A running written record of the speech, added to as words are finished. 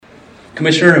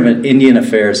Commissioner of Indian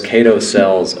Affairs Cato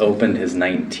Sells opened his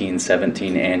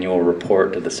 1917 annual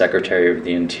report to the Secretary of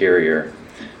the Interior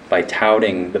by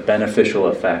touting the beneficial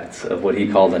effects of what he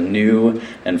called a new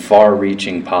and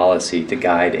far-reaching policy to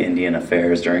guide Indian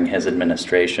affairs during his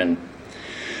administration.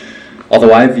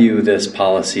 Although I view this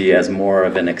policy as more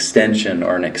of an extension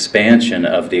or an expansion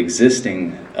of the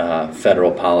existing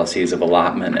federal policies of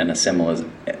allotment and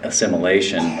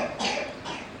assimilation,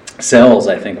 Sells,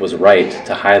 I think, was right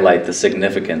to highlight the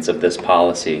significance of this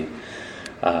policy,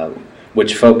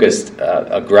 which focused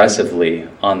aggressively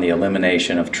on the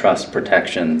elimination of trust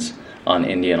protections on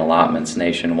Indian allotments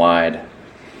nationwide.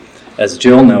 As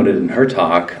Jill noted in her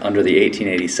talk, under the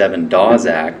 1887 Dawes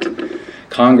Act,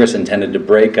 Congress intended to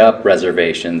break up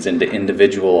reservations into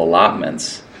individual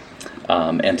allotments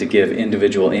and to give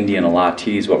individual Indian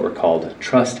allottees what were called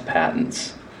trust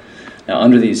patents. Now,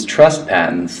 under these trust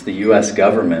patents, the U.S.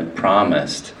 government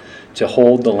promised to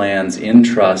hold the lands in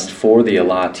trust for the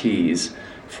allottees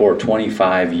for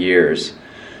 25 years,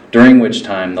 during which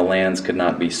time the lands could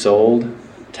not be sold,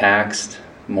 taxed,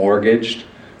 mortgaged,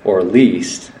 or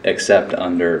leased except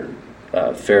under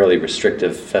fairly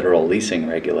restrictive federal leasing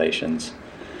regulations.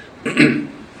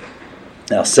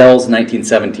 Now, Sells'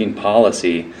 1917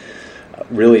 policy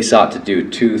really sought to do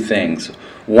two things.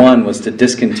 One was to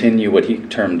discontinue what he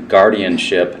termed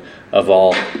guardianship of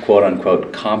all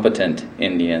quote-unquote competent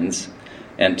Indians,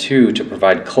 and two, to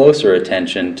provide closer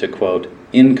attention to quote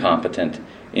incompetent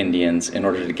Indians in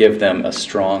order to give them a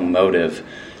strong motive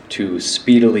to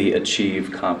speedily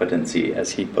achieve competency,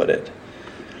 as he put it.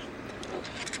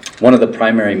 One of the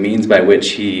primary means by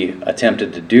which he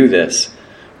attempted to do this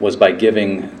was by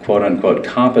giving quote-unquote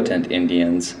competent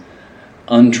Indians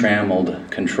untrammeled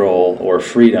control or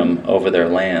freedom over their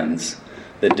lands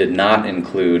that did not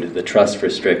include the trust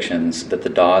restrictions that the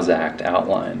Dawes Act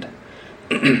outlined.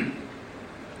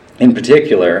 In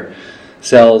particular,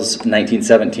 Sells'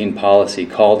 1917 policy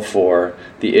called for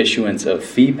the issuance of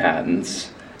fee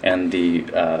patents and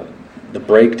the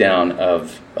breakdown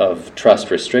of trust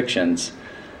restrictions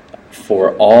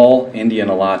for all Indian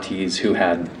allottees who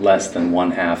had less than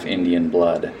one-half Indian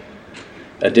blood.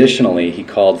 Additionally, he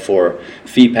called for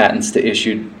fee patents to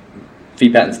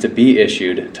be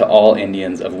issued to all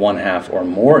Indians of one-half or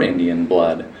more Indian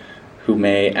blood who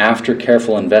may, after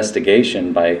careful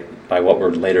investigation by what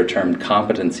were later termed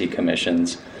competency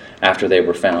commissions, after they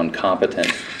were found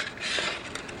competent.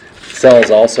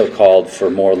 Sells also called for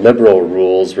more liberal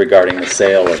rules regarding the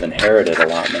sale of inherited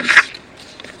allotments.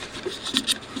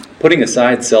 Putting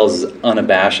aside Sells'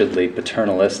 unabashedly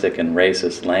paternalistic and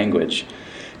racist language,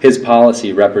 his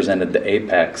policy represented the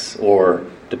apex, or,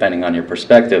 depending on your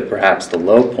perspective, perhaps the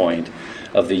low point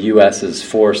of the U.S.'s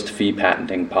forced fee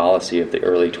patenting policy of the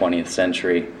early 20th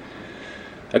century.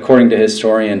 According to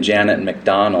historian Janet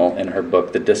McDonnell in her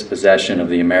book, The Dispossession of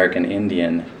the American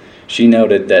Indian, she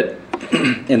noted that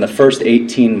in the first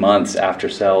 18 months after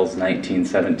Sells'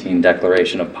 1917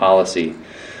 declaration of policy,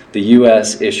 the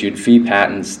U.S. issued fee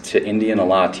patents to Indian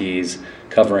allottees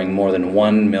covering more than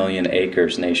 1 million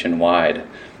acres nationwide,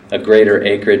 a greater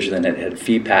acreage than it had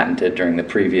fee patented during the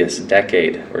previous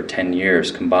decade, or 10 years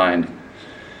combined.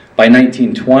 By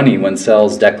 1920, when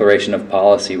Sells' declaration of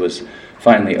policy was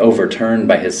finally overturned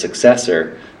by his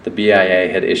successor, the BIA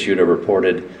had issued a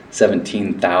reported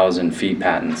 17,000 fee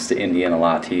patents to Indian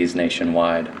allottees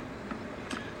nationwide.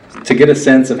 To get a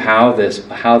sense of how this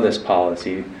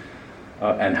policy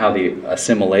and how the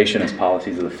assimilationist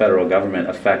policies of the federal government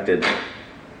affected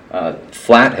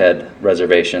Flathead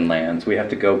reservation lands, we have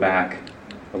to go back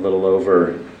a little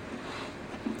over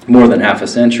more than half a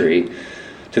century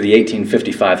to the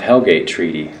 1855 Hellgate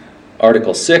Treaty,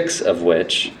 Article 6 of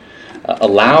which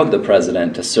allowed the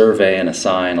president to survey and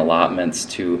assign allotments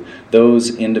to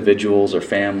those individuals or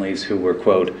families who were,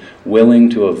 quote, willing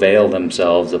to avail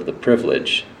themselves of the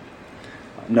privilege.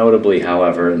 Notably,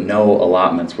 however, no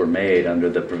allotments were made under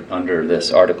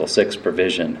this Article 6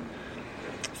 provision.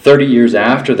 30 years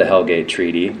after the Hellgate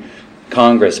Treaty,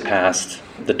 Congress passed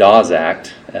the Dawes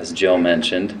Act, as Jill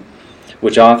mentioned,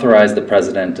 which authorized the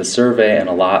president to survey and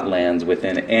allot lands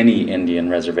within any Indian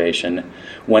reservation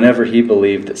whenever he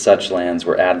believed that such lands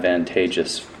were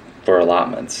advantageous for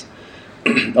allotments.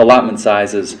 Allotment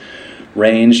sizes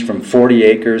ranged from 40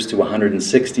 acres to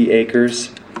 160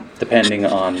 acres, depending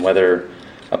on whether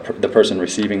the person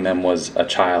receiving them was a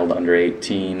child under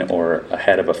 18 or a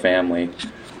head of a family.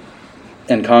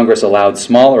 And Congress allowed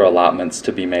smaller allotments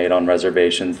to be made on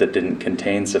reservations that didn't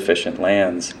contain sufficient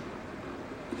lands.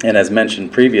 And as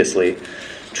mentioned previously,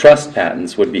 trust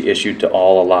patents would be issued to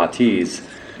all allottees,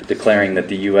 declaring that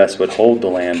the U.S. would hold the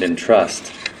land in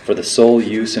trust for the sole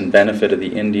use and benefit of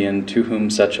the Indian to whom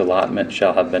such allotment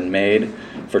shall have been made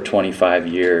for 25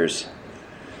 years.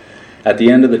 At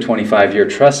the end of the 25-year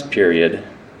trust period,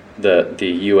 the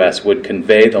U.S. would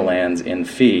convey the lands in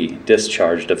fee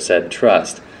discharged of said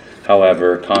trust.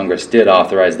 However, Congress did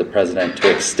authorize the President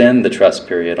to extend the trust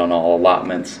period on all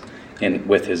allotments in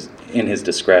his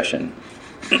discretion.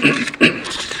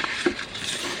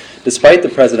 Despite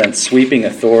the President's sweeping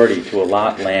authority to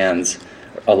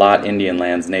allot Indian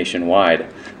lands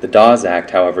nationwide, the Dawes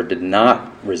Act, however, did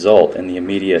not result in the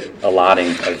immediate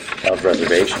allotting of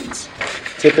reservations.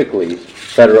 Typically,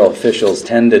 federal officials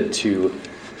tended to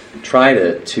try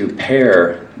to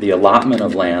pair the allotment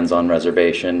of lands on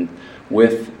reservation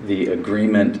with the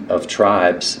agreement of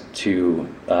tribes to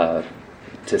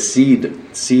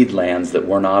cede lands that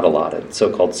were not allotted,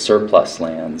 so-called surplus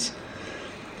lands.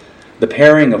 The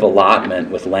pairing of allotment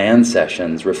with land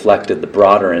cessions reflected the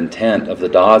broader intent of the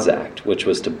Dawes Act, which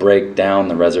was to break down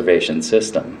the reservation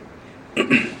system.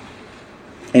 In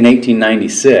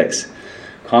 1896,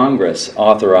 Congress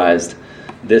authorized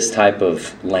this type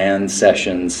of land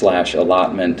cession /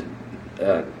 allotment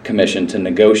commission to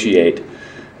negotiate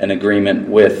an agreement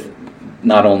with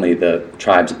not only the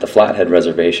tribes at the Flathead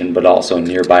Reservation, but also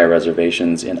nearby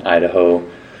reservations in Idaho,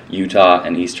 Utah,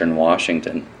 and eastern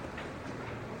Washington.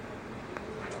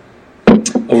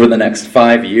 Over the next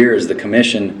 5 years, the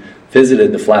commission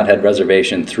visited the Flathead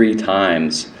Reservation 3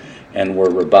 times and were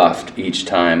rebuffed each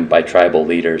time by tribal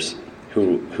leaders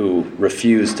who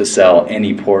refused to sell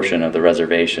any portion of the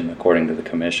reservation, according to the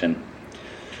commission.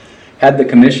 Had the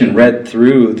commission read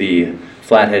through the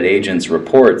Flathead agents'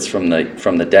 reports from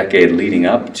the decade leading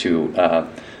up to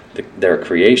their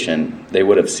creation, they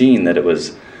would have seen that it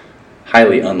was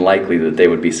highly unlikely that they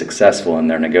would be successful in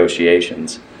their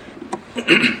negotiations.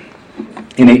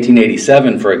 In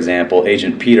 1887, for example,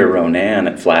 Agent Peter Ronan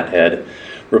at Flathead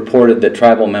reported that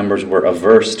tribal members were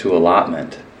averse to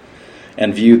allotment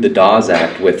and viewed the Dawes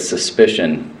Act with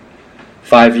suspicion.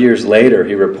 5 years later,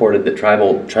 he reported that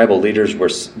tribal leaders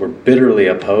were bitterly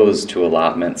opposed to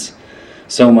allotments,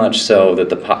 so much so that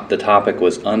the topic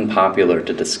was unpopular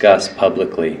to discuss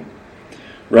publicly.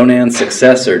 Ronan's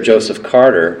successor, Joseph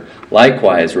Carter,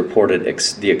 likewise reported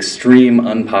the extreme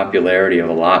unpopularity of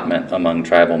allotment among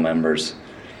tribal members,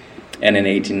 and in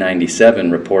 1897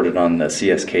 reported on the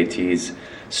CSKT's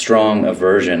strong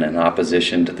aversion and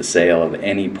opposition to the sale of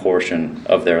any portion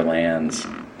of their lands.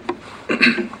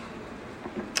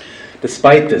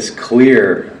 Despite this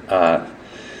clear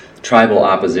tribal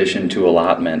opposition to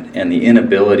allotment and the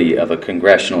inability of a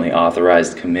congressionally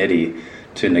authorized committee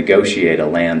to negotiate a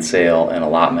land sale and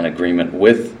allotment agreement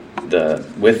with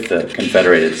the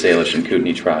Confederated Salish and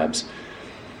Kootenai tribes,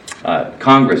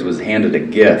 Congress was handed a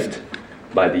gift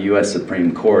by the U.S.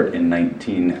 Supreme Court in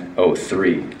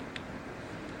 1903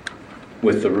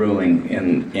 with the ruling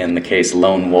in the case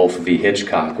Lone Wolf v.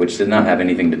 Hitchcock, which did not have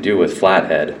anything to do with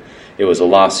Flathead. It was a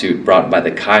lawsuit brought by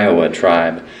the Kiowa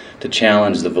tribe to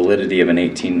challenge the validity of an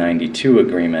 1892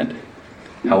 agreement.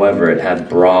 However, it had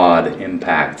broad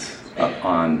impacts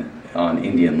on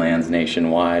Indian lands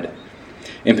nationwide.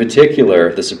 In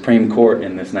particular, the Supreme Court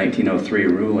in this 1903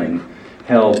 ruling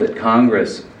held that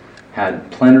Congress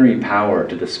had plenary power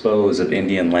to dispose of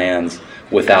Indian lands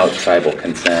without tribal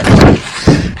consent.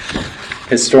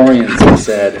 Historians have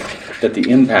said that the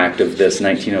impact of this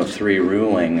 1903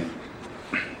 ruling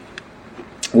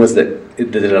was that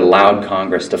it allowed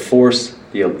Congress to force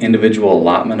the individual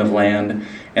allotment of land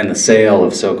and the sale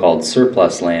of so-called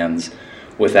surplus lands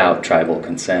without tribal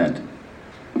consent.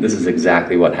 This is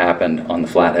exactly what happened on the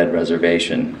Flathead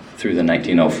Reservation through the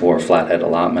 1904 Flathead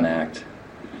Allotment Act.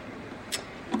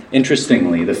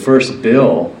 Interestingly, the first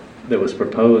bill that was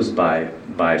proposed by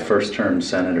first-term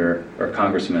Senator or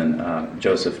Congressman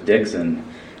Joseph Dixon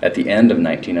at the end of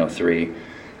 1903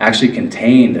 actually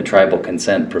contained a tribal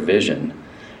consent provision.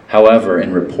 However,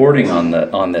 in reporting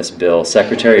on this bill,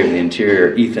 Secretary of the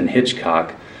Interior Ethan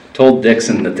Hitchcock told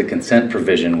Dixon that the consent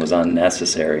provision was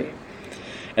unnecessary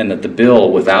and that the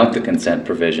bill without the consent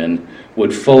provision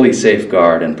would fully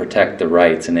safeguard and protect the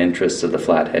rights and interests of the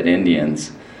Flathead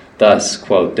Indians. Thus,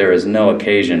 quote, "there is no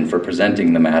occasion for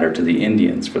presenting the matter to the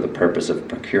Indians for the purpose of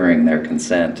procuring their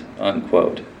consent,"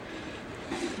 unquote.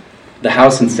 The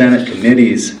House and Senate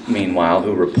committees, meanwhile,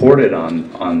 who reported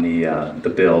on the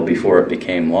bill before it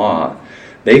became law,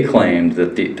 they claimed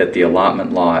that the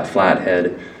allotment law at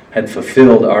Flathead had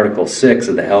fulfilled Article 6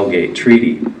 of the Hellgate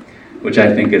Treaty, which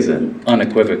I think is an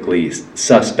unequivocally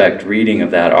suspect reading of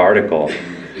that article,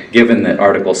 given that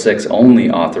Article 6 only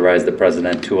authorized the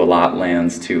President to allot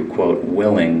lands to, quote,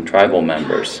 "willing tribal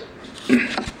members."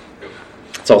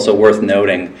 It's also worth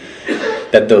noting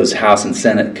that those House and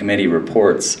Senate committee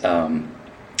reports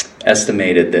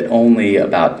estimated that only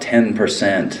about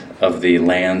 10% of the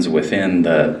lands within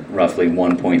the roughly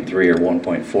 1.3 or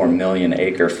 1.4 million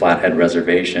acre Flathead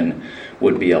Reservation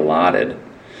would be allotted.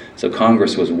 So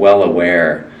Congress was well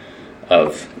aware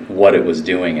of what it was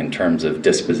doing in terms of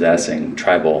dispossessing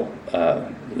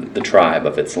the tribe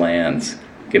of its lands,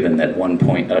 given that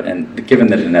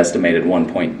an estimated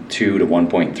 1.2 to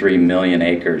 1.3 million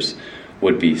acres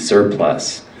would be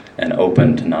surplus and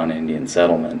open to non-Indian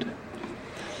settlement.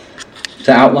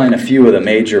 To outline a few of the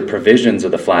major provisions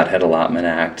of the Flathead Allotment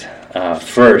Act,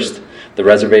 first, the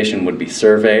reservation would be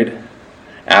surveyed.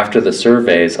 After the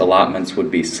surveys, allotments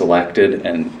would be selected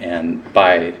and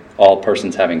by all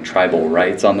persons having tribal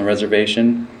rights on the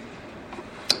reservation,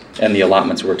 and the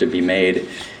allotments were to be made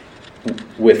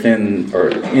within or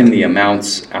in the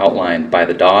amounts outlined by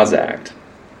the Dawes Act.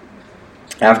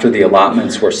 After the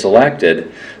allotments were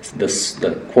selected,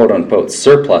 the quote-unquote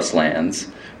surplus lands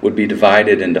would be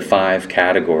divided into 5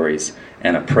 categories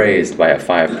and appraised by a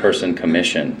 5-person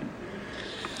commission.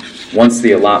 Once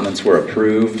the allotments were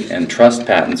approved and trust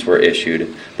patents were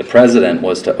issued, the president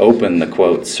was to open the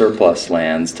quote surplus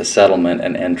lands to settlement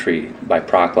and entry by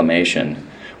proclamation,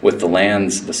 with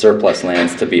the surplus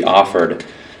lands to be offered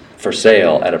for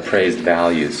sale at appraised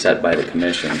values set by the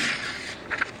commission.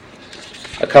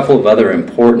 A couple of other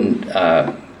important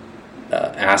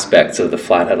aspects of the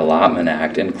Flathead Allotment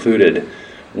Act included,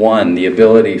 one, the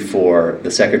ability for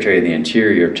the Secretary of the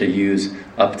Interior to use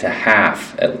up to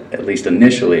half, at least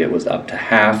initially it was up to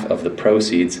half of the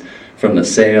proceeds from the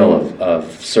sale of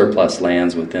surplus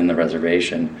lands within the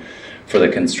reservation for the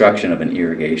construction of an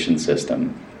irrigation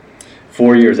system.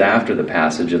 4 years after the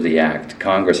passage of the act,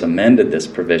 Congress amended this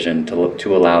provision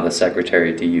to allow the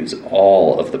Secretary to use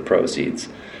all of the proceeds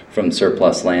from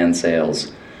surplus land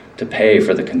sales to pay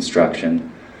for the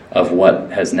construction of what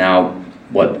is now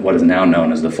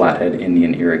known as the Flathead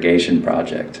Indian Irrigation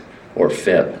Project, or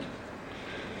FIP.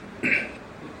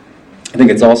 I think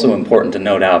it's also important to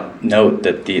note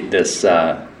that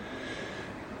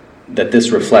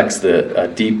this reflects a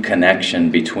deep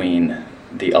connection between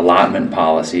the allotment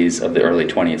policies of the early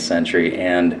 20th century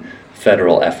and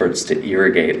federal efforts to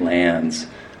irrigate lands,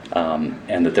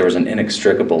 and that there was an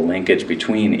inextricable linkage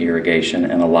between irrigation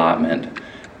and allotment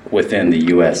within the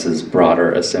U.S.'s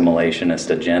broader assimilationist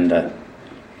agenda.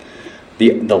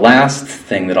 The last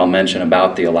thing that I'll mention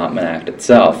about the Allotment Act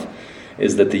itself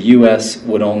is that the U.S.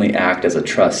 would only act as a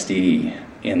trustee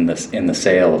in the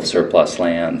sale of surplus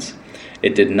lands.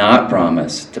 It did not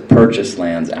promise to purchase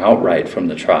lands outright from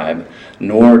the tribe,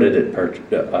 nor did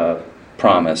it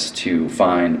promise to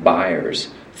find buyers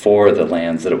for the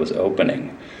lands that it was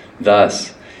opening.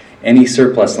 Thus, any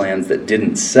surplus lands that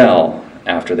didn't sell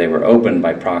after they were opened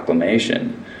by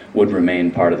proclamation would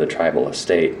remain part of the tribal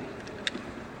estate.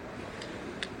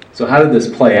 So how did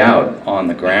this play out on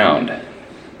the ground?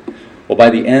 Well, by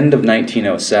the end of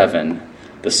 1907,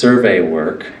 the survey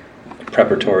work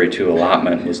preparatory to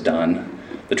allotment was done.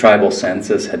 The tribal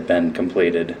census had been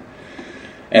completed,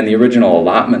 and the original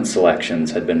allotment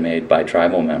selections had been made by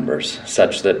tribal members,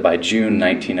 such that by June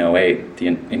 1908, the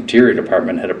Interior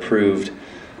Department had approved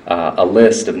a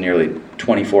list of nearly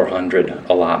 2,400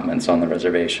 allotments on the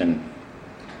reservation.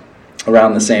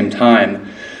 Around the same time,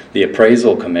 the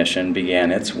Appraisal Commission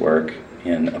began its work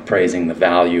in appraising the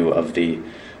value of the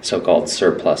so-called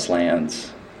surplus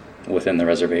lands within the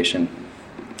reservation.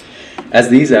 As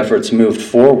these efforts moved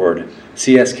forward,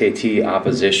 CSKT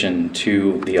opposition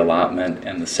to the allotment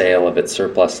and the sale of its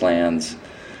surplus lands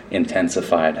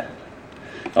intensified.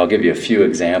 I'll give you a few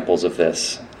examples of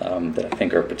this that I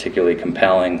think are particularly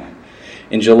compelling.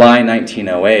 In July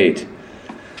 1908,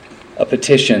 a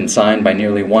petition signed by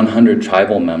nearly 100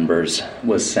 tribal members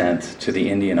was sent to the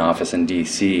Indian Office in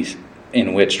D.C.,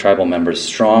 in which tribal members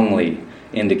strongly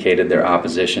indicated their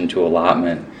opposition to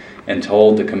allotment and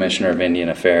told the Commissioner of Indian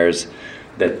Affairs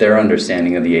that their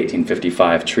understanding of the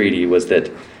 1855 treaty was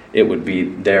that it would be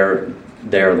their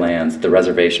lands, the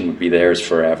reservation would be theirs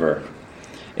forever.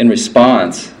 In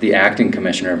response, the acting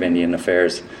Commissioner of Indian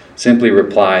Affairs simply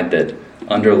replied that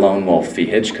under Lone Wolf v.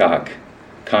 Hitchcock,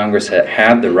 Congress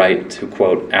had the right to,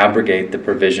 quote, abrogate the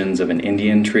provisions of an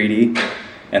Indian treaty,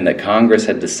 and that Congress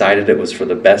had decided it was for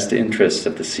the best interests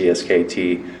of the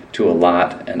CSKT to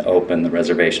allot and open the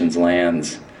reservation's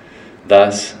lands.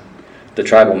 Thus, the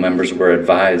tribal members were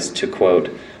advised to, quote,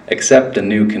 accept the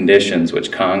new conditions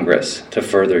which Congress, to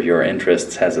further your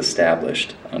interests, has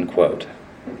established, unquote.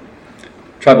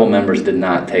 Tribal members did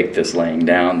not take this laying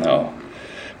down, though.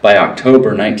 By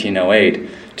October 1908,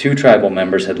 2 tribal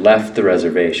members had left the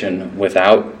reservation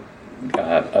without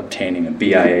obtaining a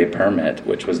BIA permit,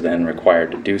 which was then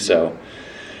required to do so.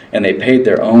 And they paid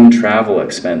their own travel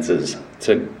expenses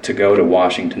to go to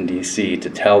Washington, D.C. to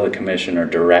tell the commissioner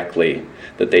directly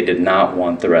that they did not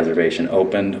want the reservation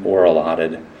opened or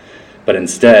allotted, but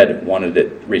instead wanted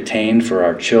it retained for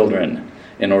our children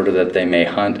in order that they may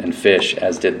hunt and fish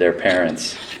as did their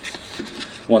parents.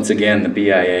 Once again, the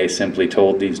BIA simply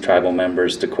told these tribal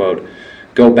members to, quote,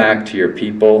 "Go back to your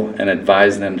people and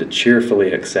advise them to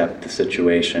cheerfully accept the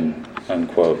situation,"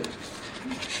 unquote.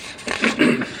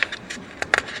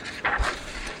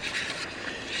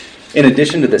 In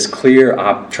addition to this clear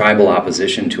tribal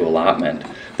opposition to allotment,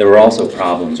 there were also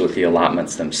problems with the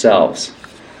allotments themselves.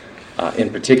 In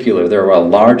particular, there were a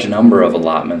large number of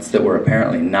allotments that were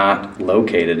apparently not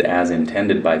located as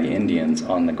intended by the Indians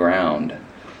on the ground.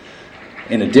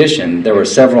 In addition, there were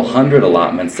several hundred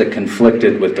allotments that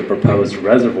conflicted with the proposed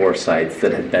reservoir sites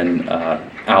that had been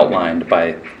outlined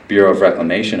by Bureau of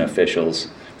Reclamation officials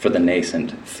for the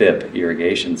nascent FIP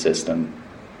irrigation system.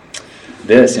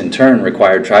 This, in turn,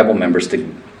 required tribal members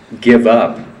to give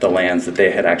up the lands that they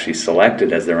had actually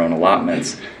selected as their own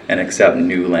allotments and accept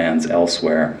new lands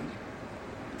elsewhere.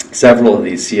 Several of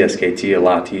these CSKT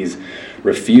allottees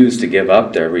refused to give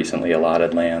up their recently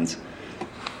allotted lands,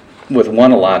 with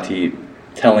one allottee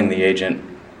telling the agent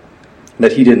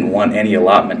that he didn't want any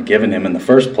allotment given him in the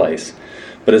first place,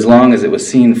 but as long as it was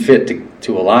seen fit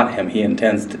to allot him, he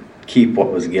intends to keep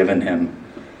what was given him.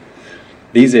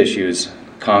 These issues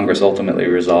Congress ultimately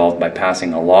resolved by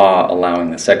passing a law allowing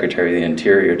the Secretary of the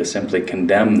Interior to simply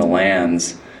condemn the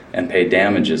lands and pay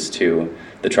damages to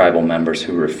the tribal members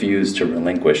who refused to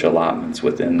relinquish allotments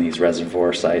within these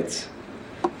reservoir sites.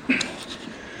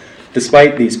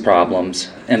 Despite these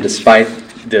problems, and despite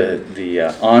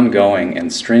the ongoing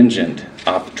and stringent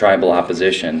tribal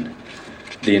opposition,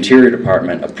 the Interior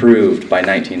Department approved by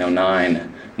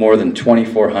 1909 more than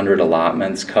 2,400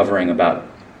 allotments covering about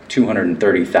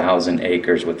 230,000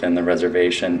 acres within the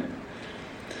reservation.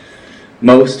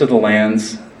 Most of the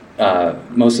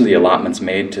allotments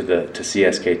made to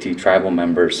CSKT tribal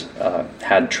members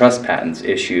had trust patents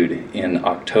issued in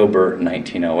October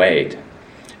 1908,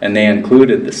 and they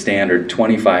included the standard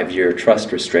 25-year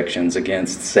trust restrictions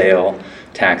against sale,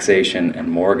 taxation, and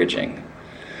mortgaging.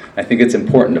 I think it's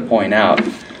important to point out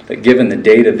that given the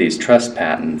date of these trust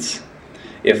patents,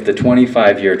 if the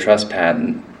 25-year trust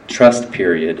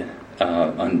period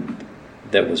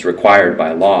that was required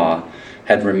by law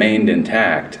had remained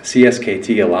intact,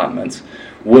 CSKT allotments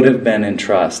would have been in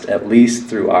trust at least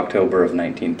through October of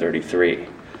 1933,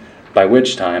 by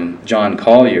which time John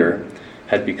Collier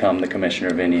had become the Commissioner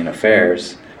of Indian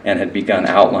Affairs and had begun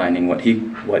outlining what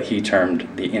he termed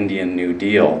the Indian New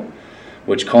Deal,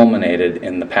 which culminated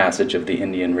in the passage of the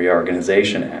Indian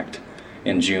Reorganization Act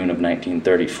in June of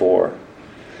 1934.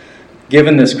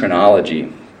 Given this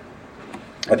chronology,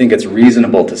 I think it's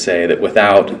reasonable to say that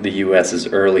without the U.S.'s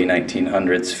early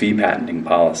 1900s fee patenting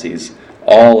policies,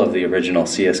 all of the original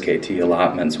CSKT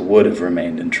allotments would have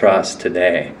remained in trust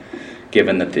today,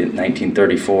 given that the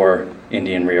 1934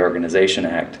 Indian Reorganization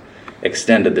Act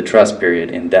extended the trust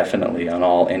period indefinitely on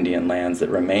all Indian lands that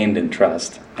remained in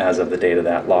trust as of the date of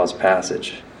that law's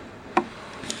passage.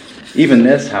 Even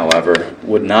this, however,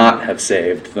 would not have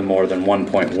saved the more than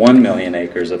 1.1 million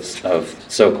acres of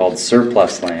so-called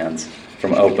surplus lands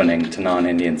from opening to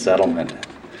non-Indian settlement.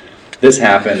 This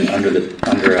happened under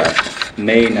a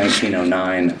May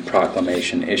 1909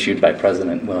 proclamation issued by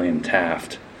President William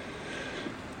Taft,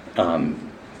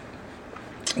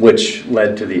 which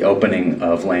led to the opening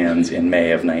of lands in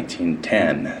May of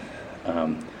 1910.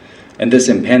 And this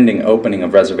impending opening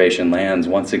of reservation lands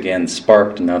once again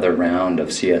sparked another round of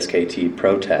CSKT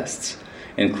protests,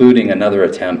 including another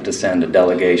attempt to send a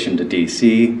delegation to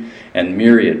D.C. and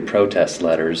myriad protest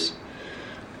letters.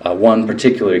 One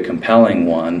particularly compelling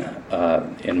one,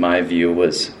 in my view,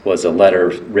 was a letter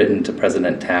written to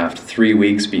President Taft 3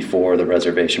 weeks before the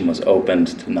reservation was opened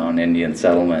to non-Indian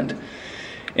settlement,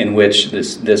 in which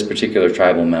this particular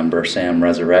tribal member, Sam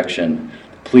Resurrection,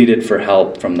 pleaded for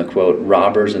help from the, quote,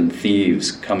 robbers and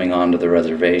thieves coming onto the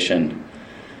reservation,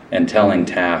 and telling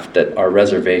Taft that our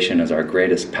reservation is our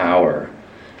greatest power,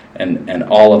 and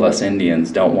all of us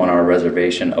Indians don't want our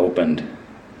reservation opened.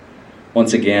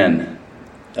 Once again,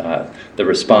 the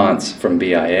response from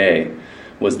BIA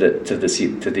was that to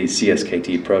these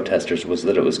CSKT protesters was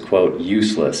that it was, quote,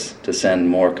 useless to send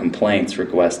more complaints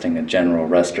requesting a general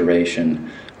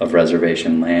restoration of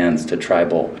reservation lands to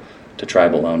tribal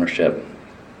ownership.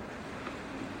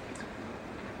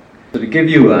 So to give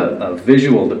you a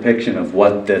visual depiction of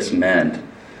what this meant,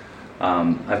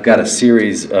 I've got a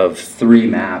series of 3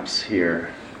 maps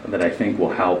here that I think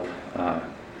will help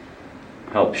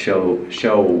help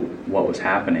show what was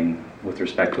happening with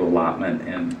respect to allotment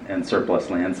and surplus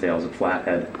land sales at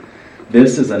Flathead.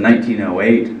 This is a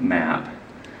 1908 map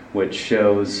which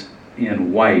shows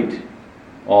in white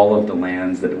all of the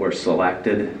lands that were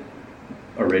selected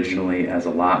originally as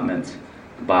allotments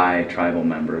by tribal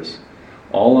members.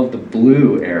 All of the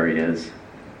blue areas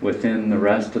within the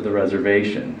rest of the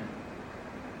reservation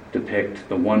depict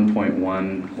the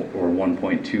 1.1 or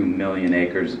 1.2 million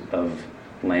acres of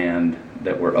land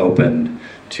that were opened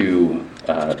to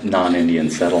non-Indian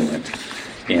settlement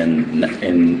in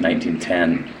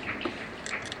 1910.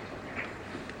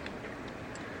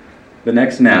 The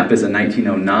next map is a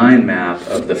 1909 map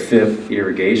of the fifth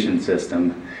irrigation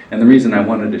system, and the reason I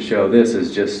wanted to show this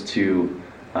is just to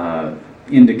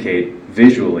indicate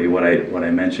visually what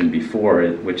I mentioned before,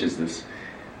 which is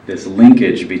this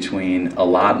linkage between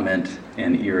allotment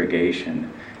and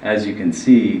irrigation. As you can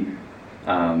see,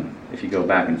 if you go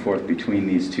back and forth between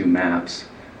these two maps,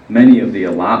 many of the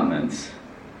allotments,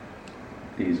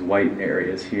 these white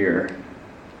areas here,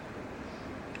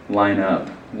 line up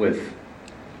with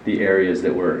the areas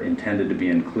that were intended to be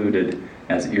included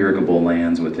as irrigable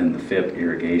lands within the FIP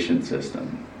irrigation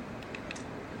system.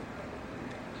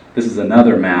 This is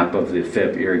another map of the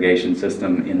FIP irrigation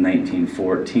system in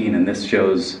 1914, and this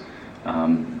shows,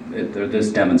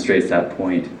 this demonstrates that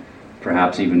point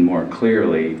perhaps even more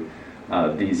clearly.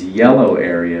 These yellow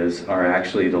areas are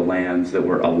actually the lands that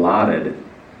were allotted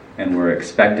and were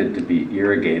expected to be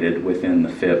irrigated within the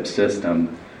FIP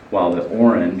system, while the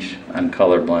orange, I'm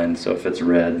colorblind, so if it's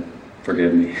red,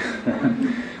 forgive me,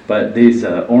 but these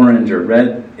orange or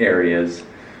red areas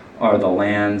are the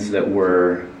lands that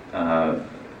were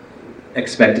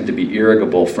expected to be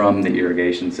irrigable from the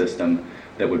irrigation system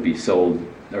that would be sold,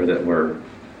 or that were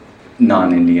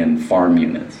non-Indian farm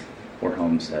units or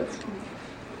homesteads.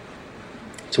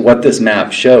 So what this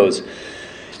map shows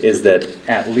is that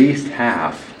at least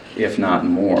half, if not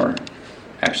more,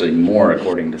 actually more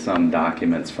according to some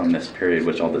documents from this period,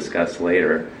 which I'll discuss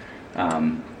later,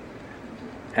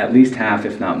 at least half,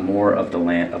 if not more, of the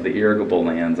land, of the irrigable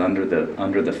lands under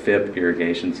the FIP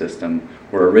irrigation system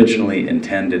were originally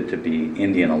intended to be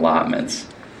Indian allotments.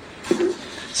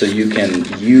 So you can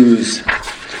use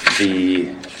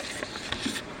the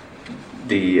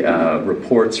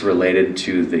reports related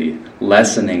to the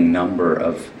lessening number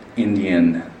of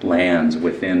Indian lands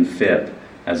within FIP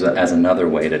as another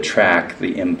way to track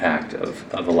the impact of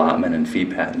allotment and fee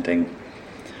patenting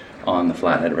on the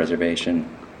Flathead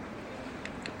Reservation.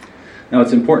 Now,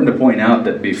 it's important to point out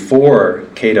that before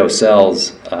Cato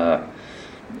Sells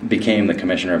became the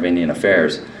Commissioner of Indian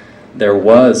Affairs, there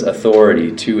was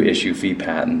authority to issue fee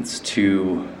patents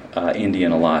to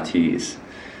Indian allottees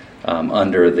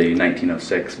under the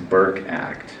 1906 Burke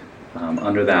Act.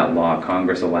 Under that law,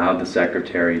 Congress allowed the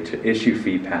Secretary to issue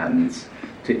fee patents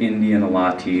to Indian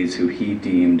allottees who he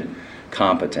deemed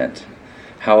competent.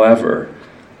 However,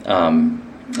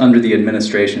 under the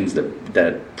administrations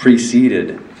that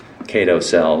preceded Cato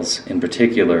Sells, in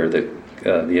particular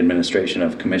the administration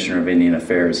of Commissioner of Indian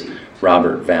Affairs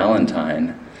Robert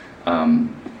Valentine,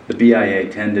 the BIA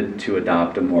tended to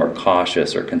adopt a more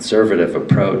cautious or conservative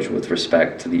approach with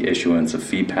respect to the issuance of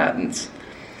fee patents.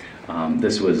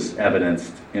 This was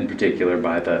evidenced in particular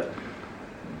by the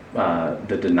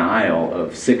denial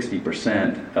of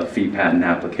 60% of fee patent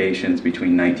applications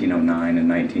between 1909 and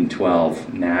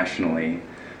 1912 nationally,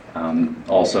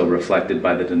 also reflected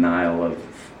by the denial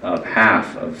of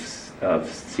half of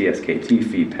CSKT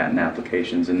fee patent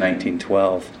applications in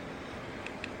 1912.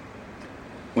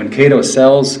 When Cato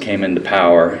Sells came into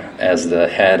power as the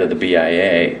head of the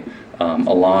BIA,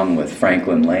 along with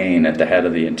Franklin Lane at the head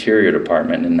of the Interior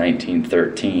Department in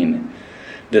 1913,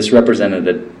 this represented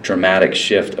a dramatic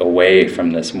shift away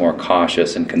from this more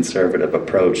cautious and conservative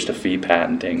approach to fee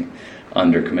patenting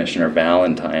under Commissioner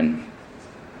Valentine.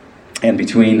 And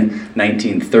between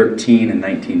 1913 and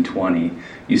 1920,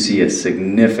 you see a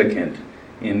significant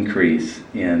increase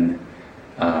in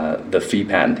the fee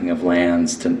patenting of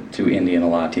lands to Indian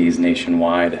allottees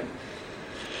nationwide.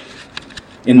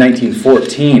 In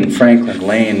 1914, Franklin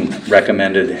Lane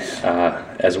recommended,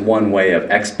 as one way of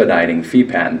expediting fee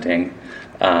patenting,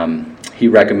 he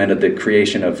recommended the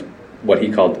creation of what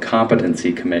he called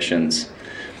competency commissions,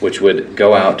 which would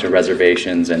go out to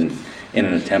reservations and in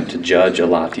an attempt to judge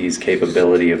allottees'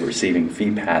 capability of receiving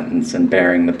fee patents and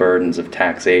bearing the burdens of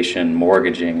taxation,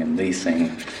 mortgaging, and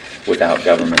leasing without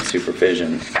government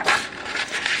supervision.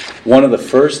 One of the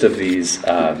first of these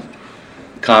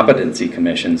competency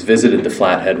commissions visited the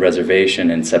Flathead Reservation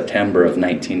in September of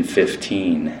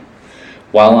 1915.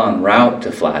 While en route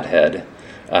to Flathead,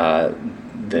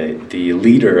 the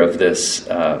leader of this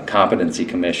competency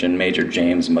commission, Major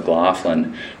James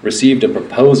McLaughlin, received a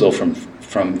proposal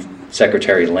from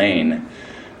Secretary Lane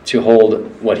to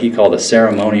hold what he called a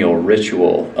ceremonial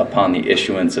ritual upon the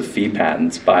issuance of fee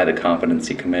patents by the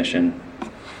Competency Commission.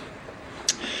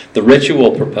 The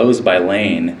ritual proposed by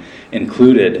Lane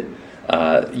included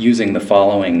using the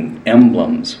following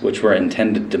emblems, which were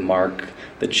intended to mark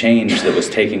the change that was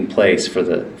taking place for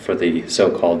the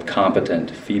so-called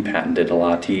competent fee-patented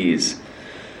allottees.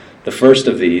 The first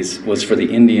of these was for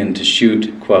the Indian to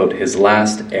shoot, quote, his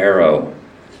last arrow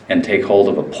and take hold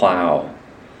of a plow,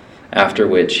 after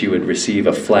which he would receive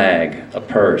a flag, a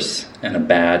purse, and a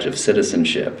badge of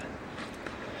citizenship.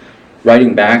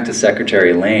 Writing back to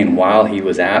Secretary Lane while he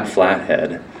was at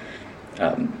Flathead,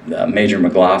 Major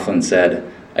McLaughlin said,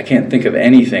 "I can't think of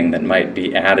anything that might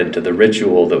be added to the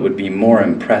ritual that would be more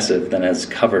impressive than as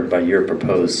covered by your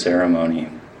proposed ceremony."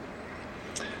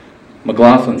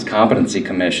 McLaughlin's Competency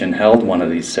Commission held one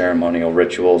of these ceremonial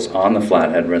rituals on the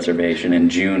Flathead Reservation in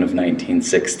June of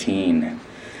 1916.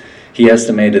 He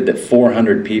estimated that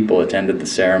 400 people attended the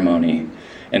ceremony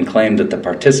and claimed that the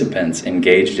participants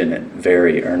engaged in it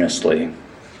very earnestly.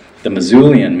 The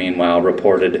Missoulian, meanwhile,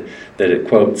 reported that it,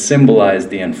 quote, symbolized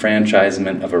the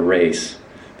enfranchisement of a race,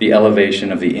 the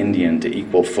elevation of the Indian to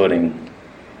equal footing.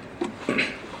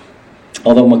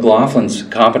 Although McLaughlin's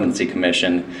Competency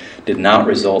Commission did not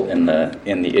result in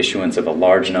the issuance of a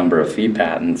large number of fee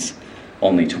patents,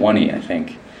 only 20, I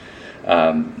think,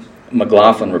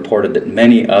 McLaughlin reported that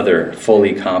many other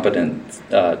fully competent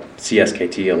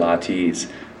CSKT allottees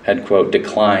had, quote,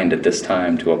 declined at this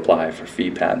time to apply for fee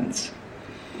patents.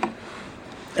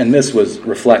 And this was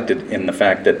reflected in the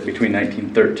fact that between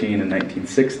 1913 and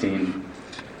 1916,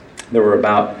 there were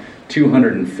about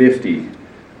 250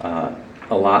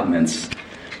 allotments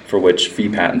for which fee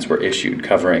patents were issued,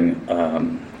 covering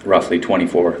roughly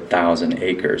 24,000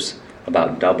 acres,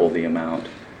 about double the amount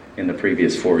in the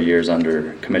previous 4 years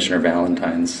under Commissioner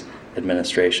Valentine's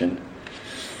administration.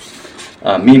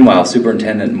 Meanwhile,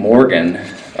 Superintendent Morgan,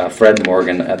 Fred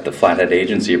Morgan at the Flathead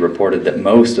Agency, reported that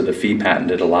most of the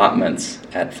fee-patented allotments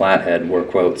at Flathead were,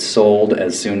 quote, sold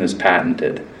as soon as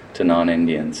patented to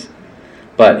non-Indians.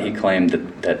 But he claimed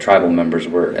that tribal members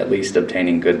were at least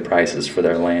obtaining good prices for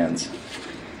their lands.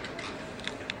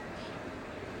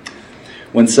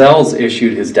 When Sells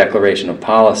issued his Declaration of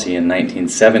Policy in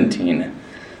 1917,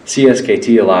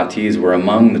 CSKT allottees were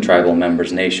among the tribal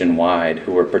members nationwide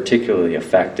who were particularly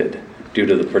affected due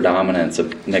to the predominance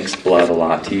of mixed blood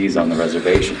allottees on the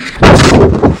reservation.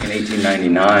 In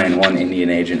 1899, one Indian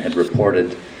agent had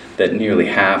reported that nearly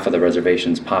half of the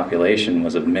reservation's population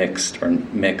was of mixed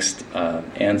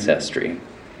ancestry.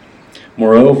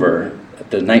 Moreover,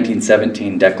 the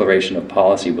 1917 Declaration of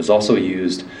Policy was also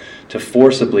used to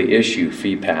forcibly issue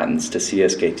fee patents to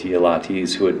CSKT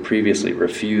allottees who had previously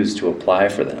refused to apply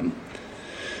for them.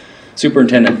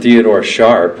 Superintendent Theodore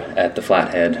Sharp at the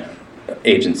Flathead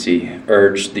Agency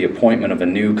urged the appointment of a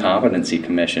new competency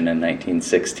commission in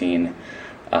 1916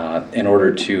 in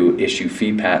order to issue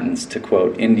fee patents to,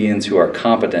 quote, Indians who are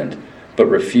competent but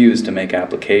refuse to make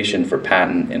application for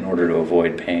patent in order to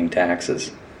avoid paying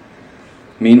taxes.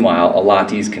 Meanwhile,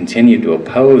 allottees continued to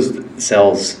oppose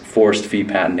Sells' forced fee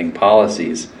patenting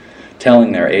policies,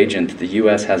 telling their agent that the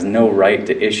U.S. has no right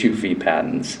to issue fee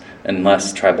patents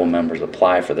unless tribal members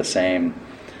apply for the same.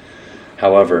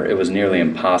 However, it was nearly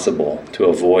impossible to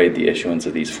avoid the issuance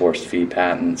of these forced fee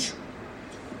patents.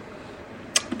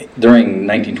 During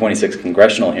 1926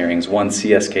 congressional hearings, one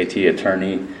CSKT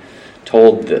attorney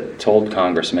told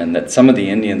congressmen that some of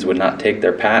the Indians would not take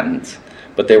their patents,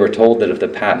 but they were told that if the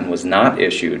patent was not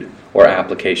issued or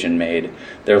application made,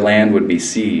 their land would be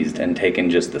seized and taken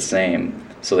just the same,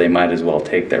 so they might as well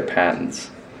take their patents.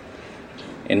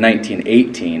 In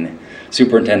 1918,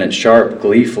 Superintendent Sharp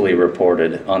gleefully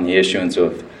reported on the issuance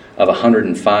of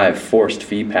 105 forced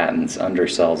fee patents under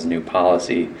Sells' new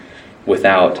policy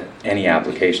without any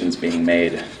applications being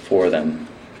made for them.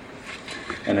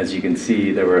 And as you can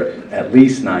see, there were at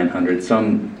least 900.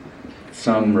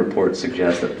 Some reports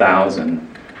suggest 1,000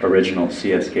 original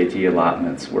CSKT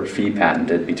allotments were fee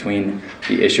patented between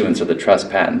the issuance of the trust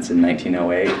patents in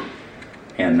 1908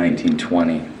 and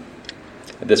 1920.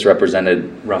 This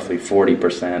represented roughly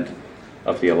 40%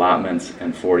 of the allotments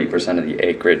and 40% of the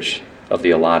acreage, of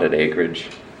the allotted acreage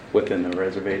within the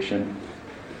reservation.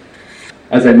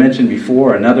 As I mentioned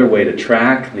before, another way to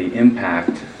track the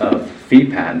impact of fee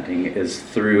patenting is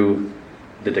through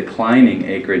the declining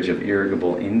acreage of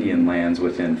irrigable Indian lands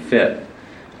within FIT.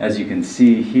 As you can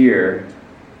see here,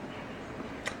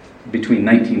 between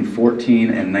 1914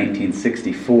 and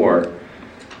 1964,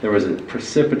 there was a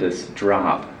precipitous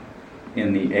drop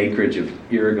in the acreage of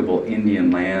irrigable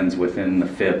Indian lands within the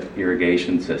FIP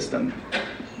irrigation system,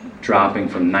 dropping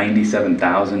from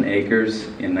 97,000 acres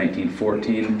in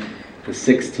 1914 to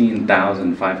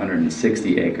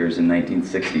 16,560 acres in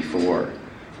 1964,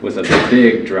 with a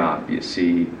big drop you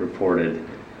see reported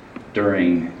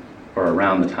during or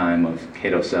around the time of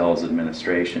Cato Sells'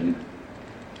 administration.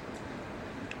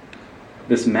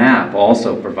 This map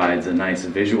also provides a nice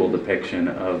visual depiction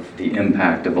of the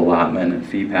impact of allotment and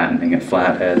fee patenting at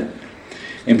Flathead.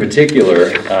 In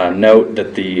particular, note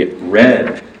that the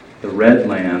red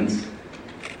lands,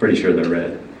 pretty sure they're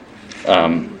red,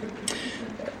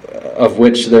 of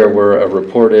which there were a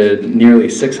reported nearly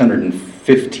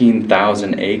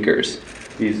 615,000 acres.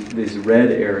 These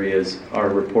red areas are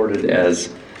reported as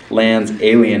lands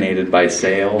alienated by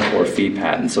sale or fee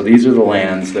patent. So these are the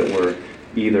lands that were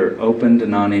either open to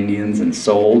non-Indians and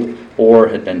sold, or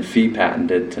had been fee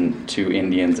patented to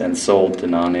Indians and sold to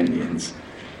non-Indians.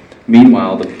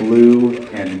 Meanwhile, the blue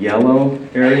and yellow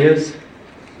areas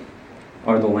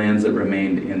are the lands that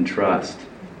remained in trust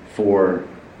for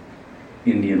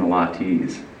Indian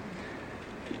allottees.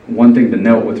 One thing to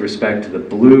note with respect to the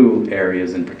blue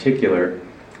areas in particular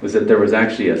was that there was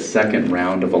actually a second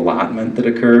round of allotment that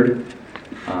occurred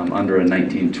under a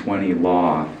 1920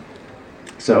 law.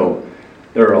 So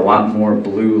there are a lot more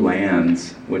blue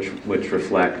lands which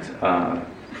reflect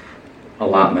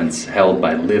allotments held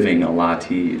by living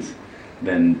allottees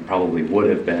than probably would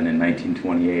have been in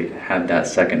 1928 had that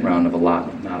second round of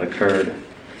allotment not occurred.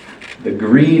 The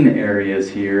green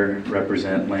areas here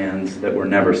represent lands that were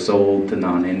never sold to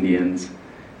non-Indians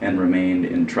and remained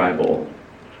in tribal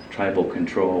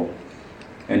control.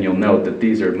 And you'll note that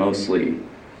these are mostly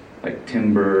like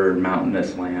timber,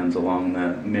 mountainous lands along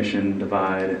the Mission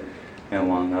Divide and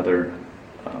along other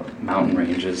mountain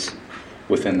ranges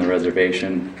within the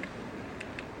reservation.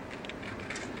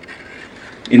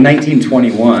 In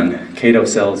 1921, Cato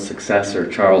Sells' successor,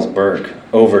 Charles Burke,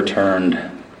 overturned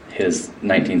his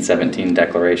 1917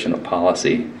 Declaration of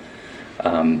Policy.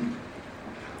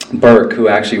 Burke, who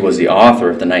actually was the author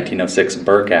of the 1906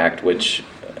 Burke Act, which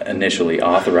initially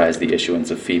authorized the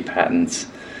issuance of fee patents,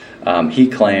 he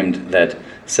claimed that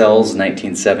Sells'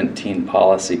 1917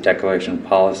 Declaration of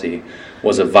Policy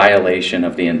was a violation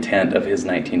of the intent of his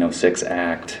 1906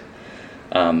 Act.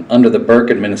 Under the Burke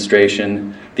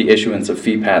administration, the issuance of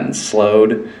fee patents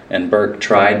slowed, and Burke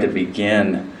tried to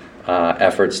begin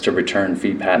efforts to return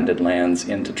fee patented lands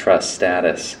into trust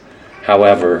status.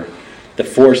 However, the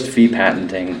forced fee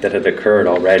patenting that had occurred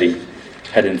already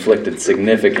had inflicted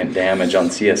significant damage on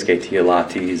CSKT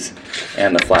allottees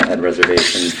and the Flathead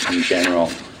Reservation in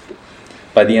general.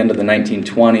 By the end of the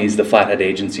 1920s, the Flathead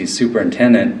Agency's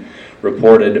superintendent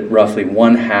reported roughly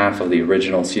 1/2 of the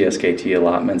original CSKT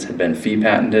allotments had been fee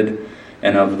patented,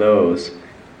 and of those,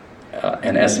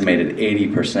 an estimated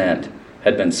 80%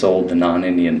 had been sold to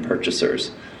non-Indian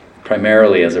purchasers,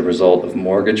 primarily as a result of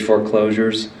mortgage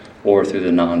foreclosures or through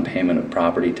the non-payment of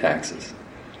property taxes.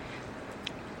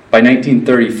 By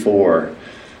 1934,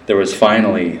 there was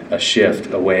finally a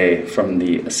shift away from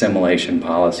the assimilation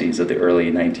policies of the early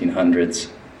 1900s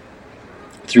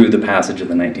through the passage of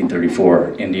the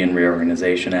 1934 Indian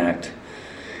Reorganization Act.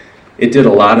 It did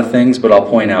a lot of things, but I'll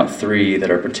point out 3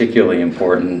 that are particularly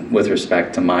important with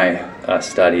respect to my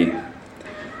study.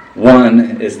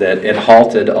 One is that it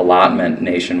halted allotment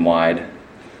nationwide.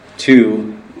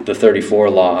 2, the 34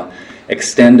 law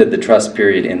extended the trust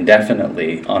period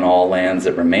indefinitely on all lands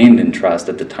that remained in trust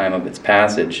at the time of its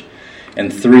passage.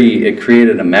 And 3, it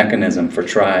created a mechanism for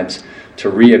tribes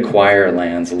to reacquire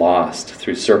lands lost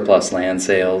through surplus land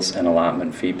sales and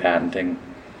allotment fee patenting.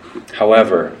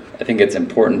 However, I think it's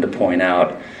important to point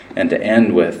out and to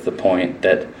end with the point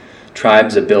that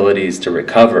tribes' abilities to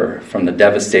recover from the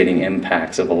devastating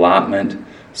impacts of allotment,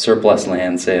 surplus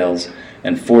land sales,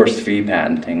 and forced fee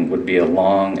patenting would be a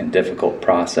long and difficult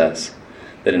process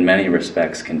that in many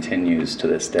respects continues to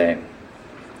this day.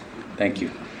 Thank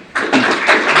you.